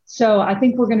 So I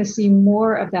think we're going to see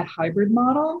more of that hybrid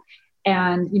model.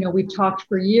 And, we've talked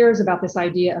for years about this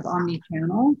idea of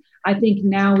omni-channel. I think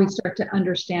now we start to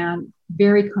understand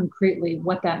very concretely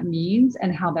what that means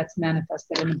and how that's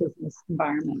manifested in a business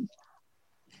environment.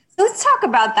 So let's talk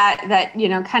about that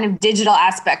kind of digital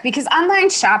aspect, because online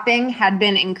shopping had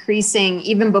been increasing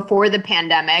even before the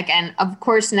pandemic. And of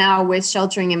course, now with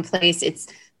sheltering in place, it's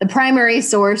the primary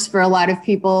source for a lot of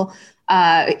people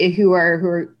who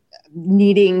are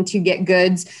needing to get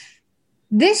goods.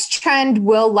 This trend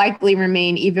will likely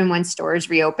remain even when stores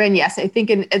reopen. Yes, I think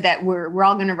that we're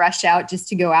all going to rush out just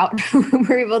to go out when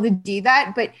we're able to do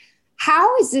that. But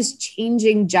how is this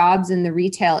changing jobs in the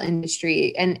retail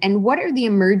industry? And what are the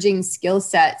emerging skill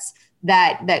sets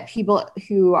that people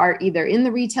who are either in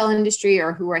the retail industry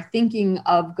or who are thinking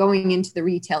of going into the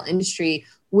retail industry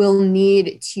will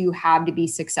need to have to be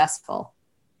successful?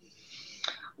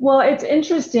 Well, it's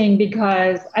interesting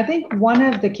because I think one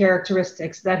of the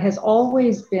characteristics that has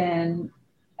always been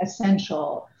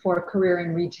essential for a career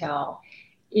in retail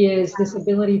is this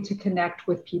ability to connect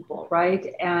with people,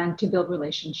 right? And to build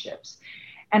relationships.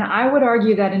 And I would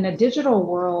argue that in a digital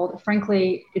world,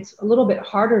 frankly, it's a little bit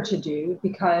harder to do,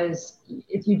 because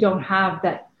if you don't have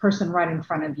that person right in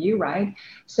front of you, right?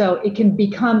 So it can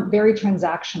become very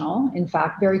transactional, in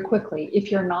fact, very quickly,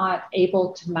 if you're not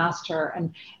able to master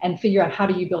and figure out how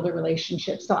do you build a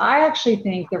relationship. So I actually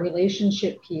think the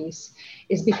relationship piece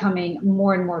is becoming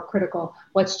more and more critical.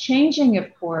 What's changing,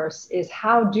 of course, is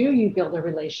how do you build a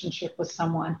relationship with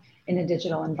someone in a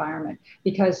digital environment?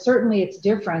 Because certainly it's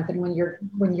different than when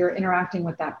you're interacting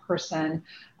with that person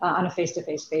on a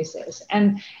face-to-face basis.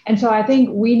 And so I think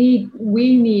we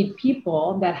need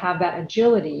people that have that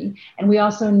agility, and we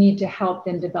also need to help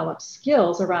them develop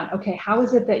skills around, okay, how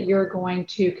is it that you're going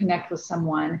to connect with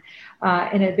someone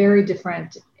in a very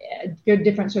different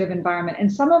sort of environment?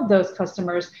 And some of those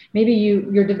customers, maybe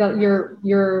you're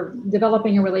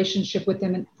developing a relationship with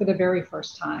them for the very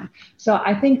first time. So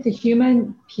I think the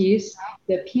human piece,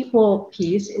 the people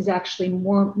piece, is actually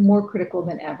more critical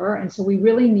than ever. And so we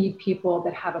really need people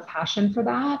that have a passion for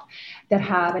that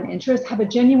have an interest, have a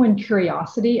genuine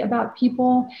curiosity about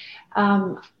people.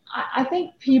 I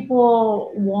think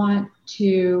people want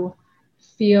to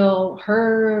feel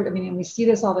heard. I mean, and we see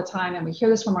this all the time, and we hear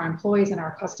this from our employees and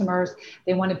our customers.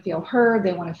 They want to feel heard.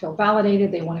 They want to feel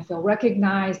validated. They want to feel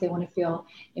recognized. They want to feel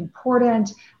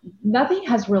important. Nothing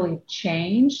has really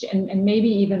changed. And maybe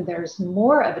even there's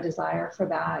more of a desire for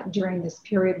that during this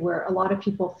period where a lot of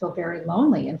people feel very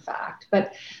lonely, in fact.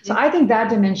 But so I think that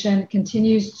dimension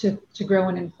continues to grow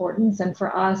in importance. And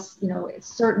for us, it's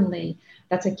certainly,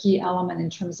 that's a key element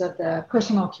in terms of the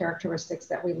personal characteristics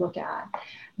that we look at.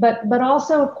 But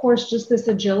also, of course, just this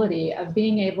agility of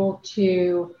being able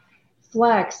to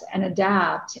flex and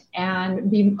adapt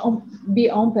and be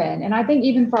open. And I think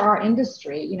even for our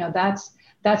industry,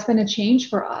 that's been a change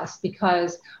for us,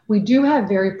 because we do have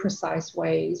very precise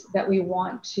ways that we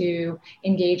want to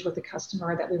engage with the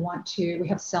customer, we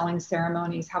have selling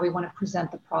ceremonies, how we want to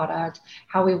present the product,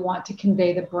 how we want to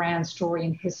convey the brand story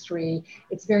and history.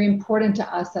 It's very important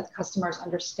to us that customers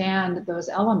understand those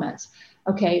elements.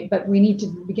 Okay, but we need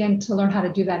to begin to learn how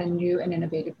to do that in new and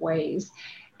innovative ways.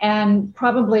 And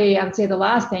probably I would say the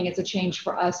last thing, it's a change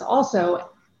for us also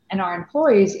and our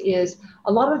employees, is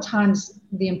a lot of times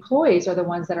the employees are the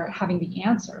ones that are having the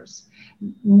answers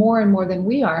more and more than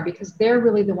we are, because they're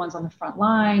really the ones on the front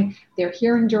line. They're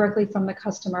hearing directly from the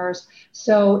customers.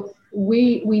 So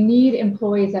we need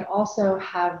employees that also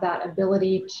have that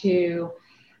ability to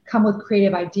come with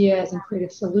creative ideas and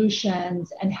creative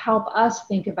solutions and help us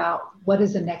think about what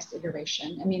is the next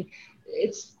iteration. I mean,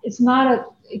 it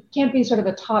can't be sort of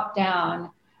a top-down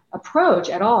approach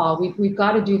at all. We've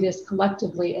got to do this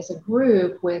collectively as a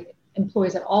group with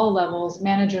employees at all levels,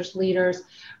 managers, leaders,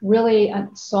 really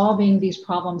solving these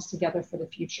problems together for the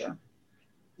future.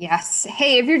 Yes.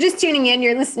 Hey, if you're just tuning in,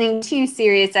 you're listening to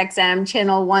SiriusXM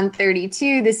channel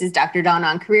 132. This is Dr. Dawn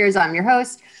on Careers. I'm your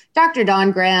host, Dr.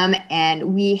 Dawn Graham,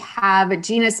 and we have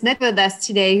Gina Smith with us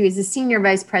today, who is the Senior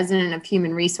Vice President of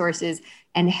Human Resources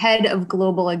and Head of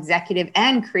Global Executive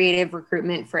and Creative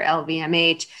Recruitment for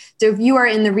LVMH. So if you are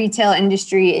in the retail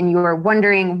industry and you are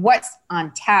wondering what's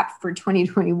on tap for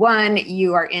 2021,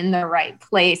 you are in the right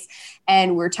place.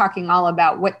 And we're talking all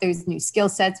about what those new skill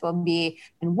sets will be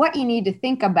and what you need to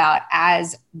think about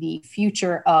as the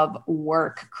future of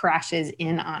work crashes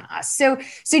in on us. So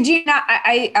Gina,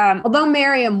 I although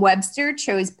Merriam-Webster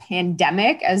chose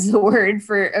pandemic as the word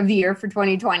of the year for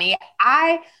 2020,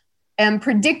 I am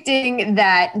predicting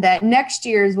that next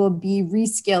year's will be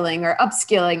reskilling or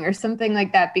upskilling or something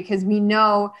like that, because we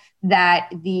know that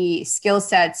the skill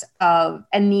sets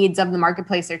and needs of the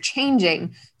marketplace are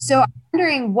changing. So I'm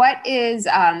wondering, what is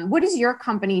your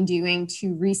company doing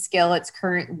to reskill its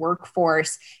current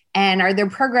workforce? And are there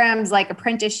programs like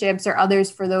apprenticeships or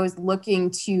others for those looking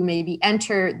to maybe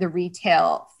enter the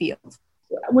retail field?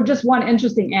 Well, just one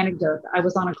interesting anecdote. I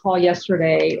was on a call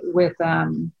yesterday with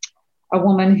a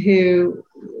woman who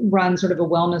runs sort of a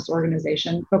wellness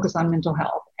organization focused on mental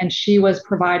health. And she was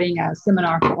providing a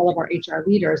seminar for all of our HR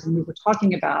leaders. And we were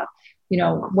talking about,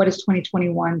 what is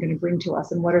 2021 going to bring to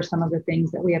us? And what are some of the things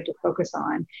that we have to focus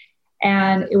on?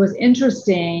 And it was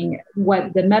interesting,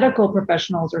 what the medical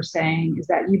professionals are saying is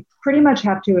that you pretty much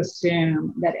have to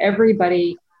assume that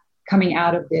everybody coming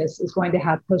out of this is going to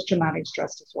have post-traumatic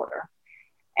stress disorder.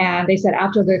 And they said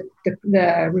after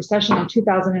the recession in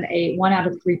 2008, 1 out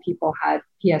of 3 people had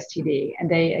PSTD. And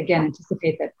they, again,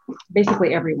 anticipate that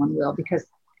basically everyone will, because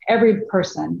every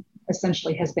person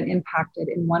essentially has been impacted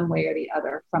in one way or the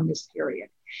other from this period.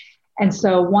 And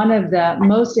so one of the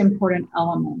most important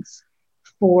elements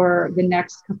for the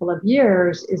next couple of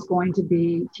years is going to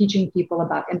be teaching people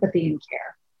about empathy and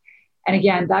care. And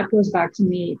again, that goes back to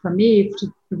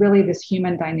really this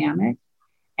human dynamic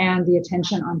and the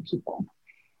attention on people.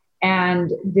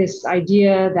 And this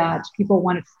idea that people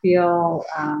want to feel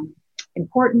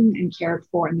important and cared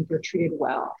for and that they're treated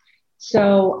well.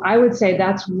 So I would say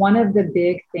that's one of the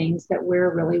big things that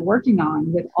we're really working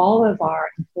on with all of our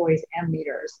employees and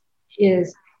leaders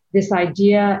is this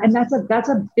idea. And that's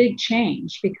a big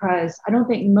change, because I don't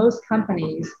think most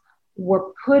companies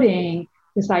were putting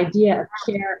this idea of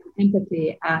care and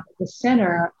empathy at the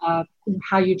center of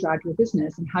how you drive your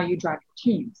business and how you drive your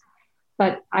teams.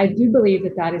 But I do believe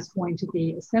that that is going to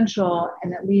be essential,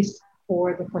 and at least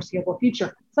for the foreseeable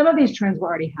future. Some of these trends were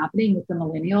already happening with the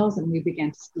millennials, and we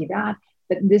began to see that.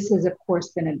 But this has, of course,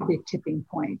 been a big tipping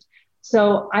point.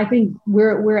 So I think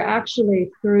we're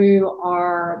actually through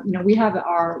our, we have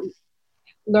our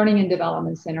Learning and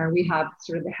Development Center. We have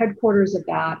sort of the headquarters of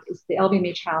that is the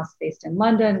LVMH House based in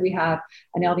London. We have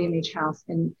an LVMH House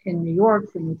in New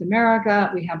York for North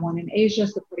America. We have one in Asia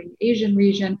supporting the Asian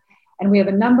region. And we have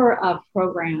a number of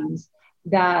programs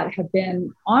that have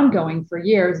been ongoing for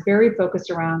years, very focused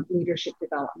around leadership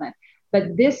development.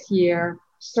 But this year,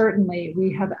 certainly,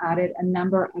 we have added a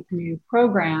number of new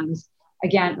programs,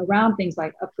 again, around things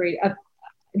like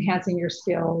enhancing your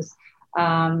skills,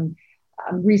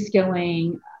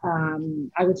 reskilling,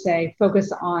 I would say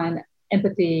focus on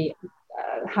empathy,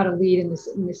 how to lead in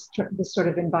this sort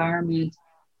of environment,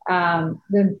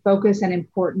 the focus and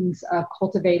importance of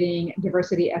cultivating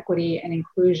diversity, equity, and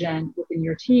inclusion within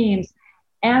your teams,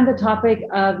 and the topic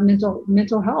of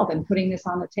mental health and putting this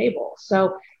on the table.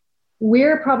 So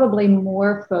we're probably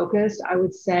more focused, I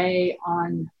would say,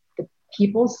 on the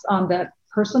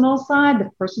personal side, the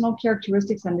personal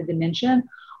characteristics and the dimension.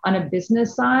 On a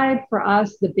business side, for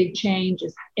us, the big change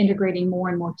is integrating more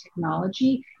and more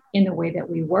technology in the way that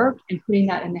we work and putting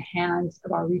that in the hands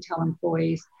of our retail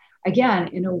employees, again,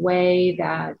 in a way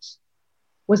that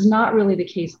was not really the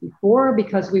case before,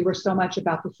 because we were so much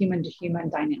about the human-to-human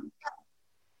dynamic.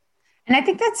 And I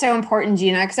think that's so important,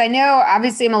 Gina, because I know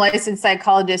obviously I'm a licensed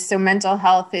psychologist, so mental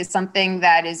health is something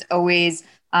that is always,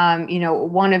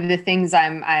 one of the things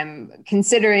I'm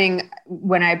considering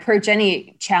when I approach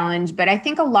any challenge. But I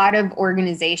think a lot of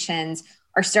organizations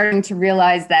are starting to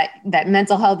realize that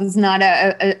mental health is not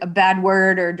a bad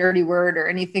word or a dirty word or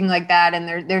anything like that,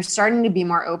 and they're starting to be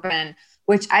more open,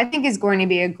 which I think is going to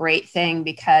be a great thing,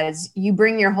 because you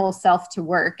bring your whole self to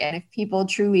work. And if people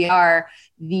truly are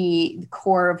the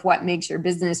core of what makes your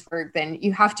business work, then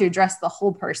you have to address the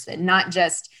whole person, not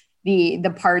just the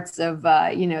parts of,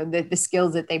 the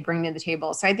skills that they bring to the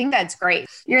table. So I think that's great.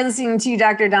 You're listening to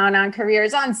Dr. Dawn on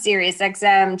Careers on Sirius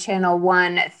XM channel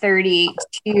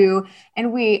 132.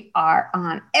 And we are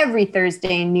on every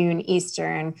Thursday, noon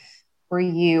Eastern, for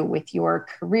you with your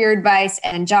career advice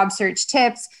and job search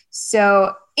tips.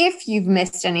 So if you've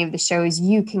missed any of the shows,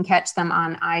 you can catch them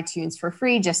on iTunes for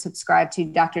free. Just subscribe to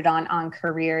Dr. Dawn on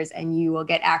Careers and you will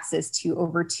get access to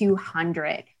over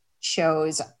 200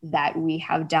 shows that we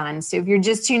have done. So if you're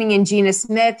just tuning in, Gina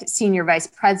Smith, Senior Vice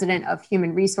President of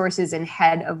Human Resources and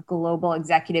Head of Global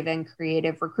Executive and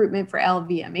Creative Recruitment for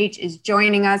LVMH, is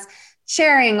joining us,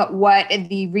 sharing what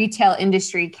the retail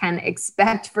industry can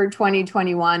expect for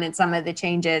 2021 and some of the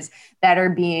changes that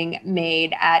are being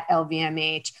made at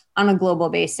LVMH on a global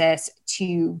basis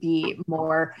to be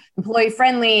more employee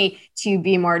friendly, to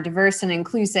be more diverse and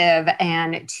inclusive,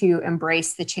 and to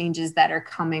embrace the changes that are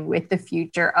coming with the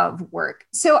future of work.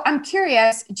 So I'm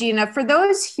curious, Gina, for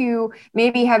those who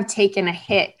maybe have taken a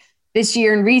hit this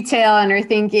year in retail and are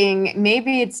thinking,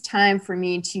 maybe it's time for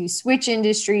me to switch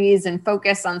industries and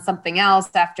focus on something else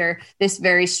after this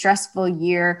very stressful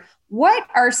year, what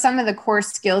are some of the core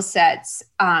skill sets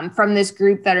from this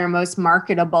group that are most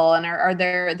marketable? And are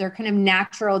there kind of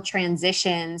natural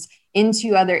transitions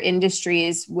into other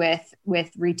industries with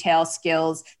retail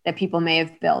skills that people may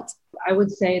have built? I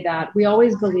would say that we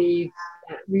always believe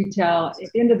that retail,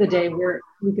 at the end of the day,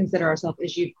 we consider ourselves,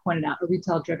 as you pointed out, a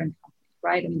retail-driven company,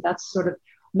 right? I mean, that's sort of,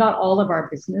 not all of our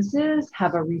businesses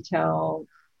have a retail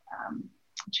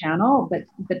channel, but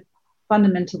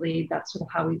fundamentally, that's sort of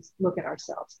how we look at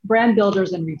ourselves, brand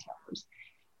builders and retailers.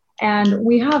 And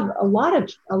we have a lot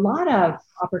of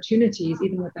opportunities,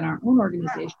 even within our own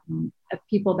organization, of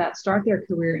people that start their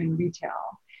career in retail.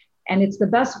 And it's the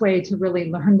best way to really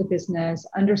learn the business,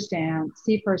 understand,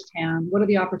 see firsthand, what are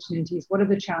the opportunities, what are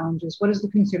the challenges, what is the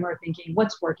consumer thinking,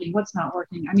 what's working, what's not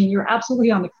working. I mean, you're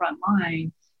absolutely on the front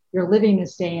line. You're living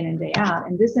this day in and day out.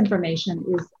 And this information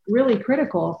is really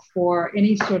critical for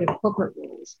any sort of corporate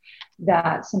roles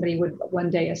that somebody would one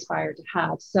day aspire to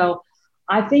have. So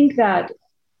I think that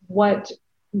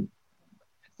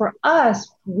for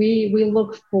us, we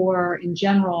look for, in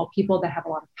general, people that have a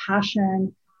lot of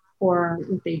passion, for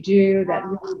what they do, that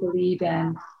really believe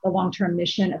in the long-term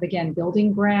mission of, again,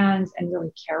 building brands and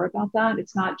really care about that.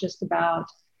 It's not just about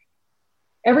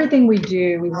everything we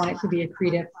do, we want it to be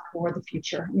accretive for the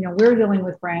future. We're dealing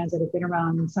with brands that have been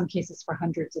around in some cases for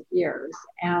hundreds of years.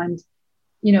 And,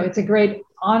 it's a great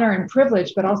honor and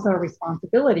privilege, but also a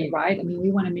responsibility, right? I mean,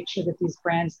 we want to make sure that these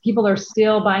brands, people are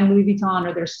still buying Louis Vuitton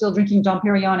or they're still drinking Dom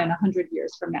Perignon in 100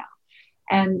 years from now.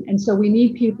 And so we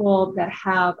need people that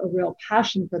have a real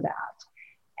passion for that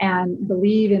and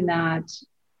believe in that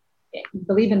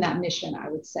mission, I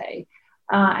would say.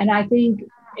 And I think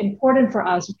important for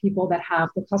us, people that have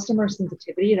the customer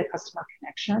sensitivity, the customer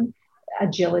connection,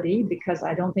 agility, because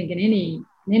I don't think in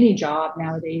any job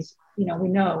nowadays, we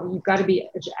know you've got to be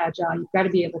agile, you've got to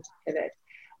be able to pivot.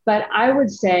 But I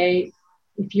would say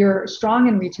if you're strong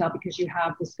in retail because you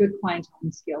have this good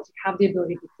clienteling skills, you have the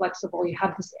ability to be flexible, you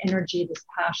have this energy, this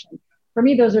passion. For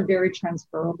me, those are very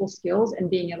transferable skills, and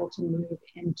being able to move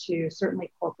into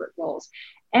certainly corporate roles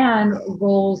and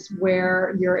roles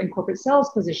where you're in corporate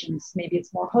sales positions. Maybe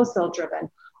it's more wholesale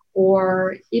driven,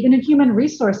 or even in human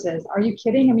resources. Are you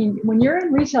kidding? I mean, when you're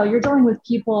in retail, you're dealing with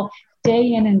people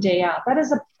day in and day out. That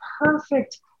is a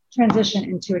perfect transition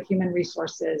into a human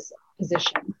resources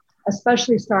position,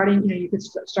 especially starting, you could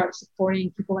start supporting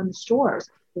people in the stores,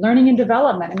 learning and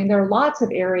development. I mean, there are lots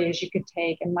of areas you could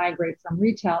take and migrate from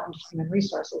retail into human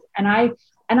resources. And I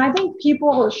think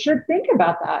people should think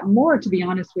about that more, to be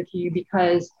honest with you,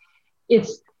 because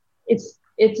it's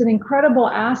an incredible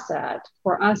asset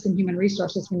for us in human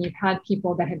resources when you've had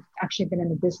people that have actually been in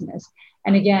the business.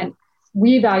 And again,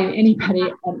 we value anybody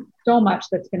so much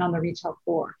that's been on the retail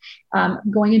floor.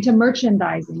 Going into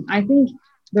merchandising, I think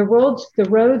the roads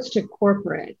to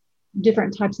corporate,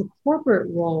 different types of corporate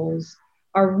roles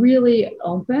are really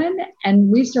open.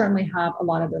 And we certainly have a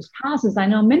lot of those paths. I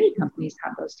know many companies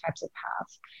have those types of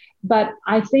paths. But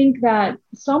I think that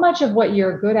so much of what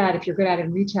you're good at, if you're good at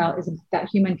in retail, is that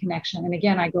human connection. And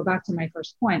again, I go back to my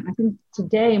first point. I think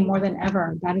today, more than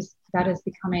ever, that is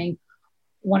becoming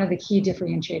one of the key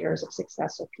differentiators of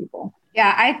success of people.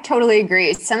 Yeah, I totally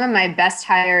agree. Some of my best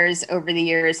hires over the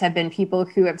years have been people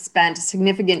who have spent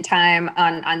significant time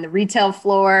on the retail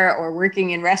floor or working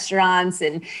in restaurants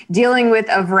and dealing with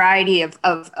a variety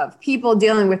of people,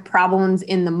 dealing with problems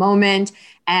in the moment.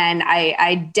 And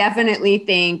I definitely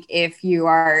think if you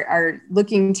are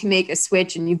looking to make a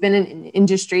switch and you've been in an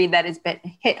industry that has been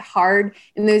hit hard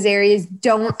in those areas,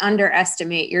 don't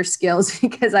underestimate your skills,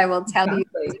 because I will tell you,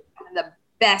 the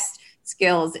best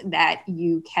skills that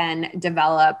you can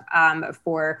develop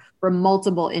for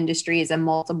multiple industries and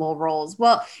multiple roles.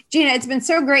 Well, Gina, it's been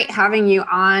so great having you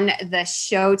on the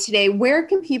show today. Where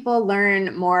can people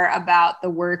learn more about the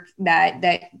work that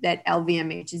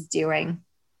LVMH is doing?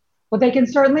 Well, they can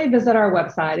certainly visit our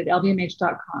website at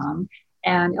lvmh.com.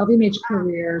 And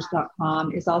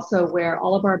lvmhcareers.com is also where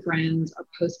all of our brands are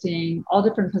posting all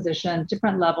different positions,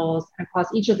 different levels, and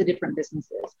across each of the different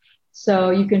businesses. So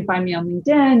you can find me on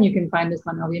LinkedIn, you can find this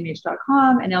on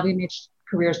lvmh.com, and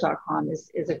lvmhcareers.com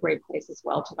is a great place as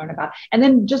well to learn about. And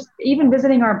then just even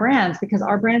visiting our brands, because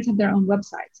our brands have their own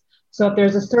websites. So if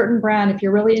there's a certain brand, if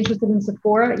you're really interested in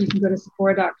Sephora, you can go to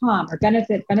Sephora.com, or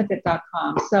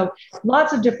Benefit.com. So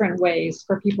lots of different ways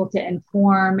for people to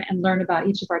inform and learn about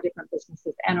each of our different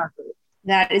businesses and our group.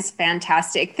 That is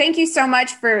fantastic. Thank you so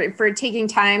much for taking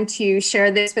time to share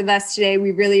this with us today.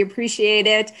 We really appreciate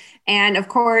it. And of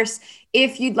course,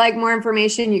 if you'd like more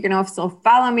information, you can also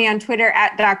follow me on Twitter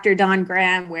at Dr. Dawn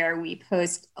Graham, where we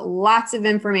post lots of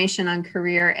information on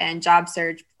career and job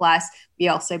search. Plus, we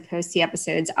also post the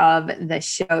episodes of the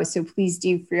show. So please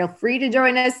do feel free to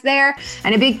join us there.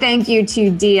 And a big thank you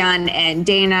to Dion and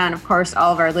Dana, and of course,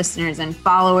 all of our listeners and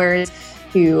followers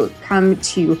who come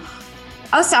to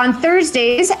us on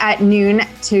Thursdays at noon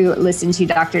to listen to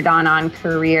Dr. Dawn on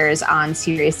Careers on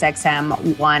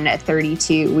SiriusXM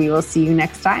 132. We will see you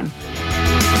next time.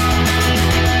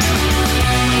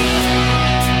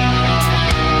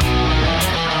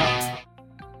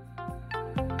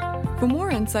 For more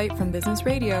insight from Business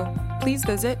Radio, please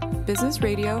visit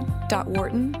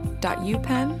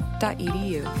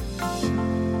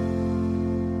businessradio.wharton.upenn.edu.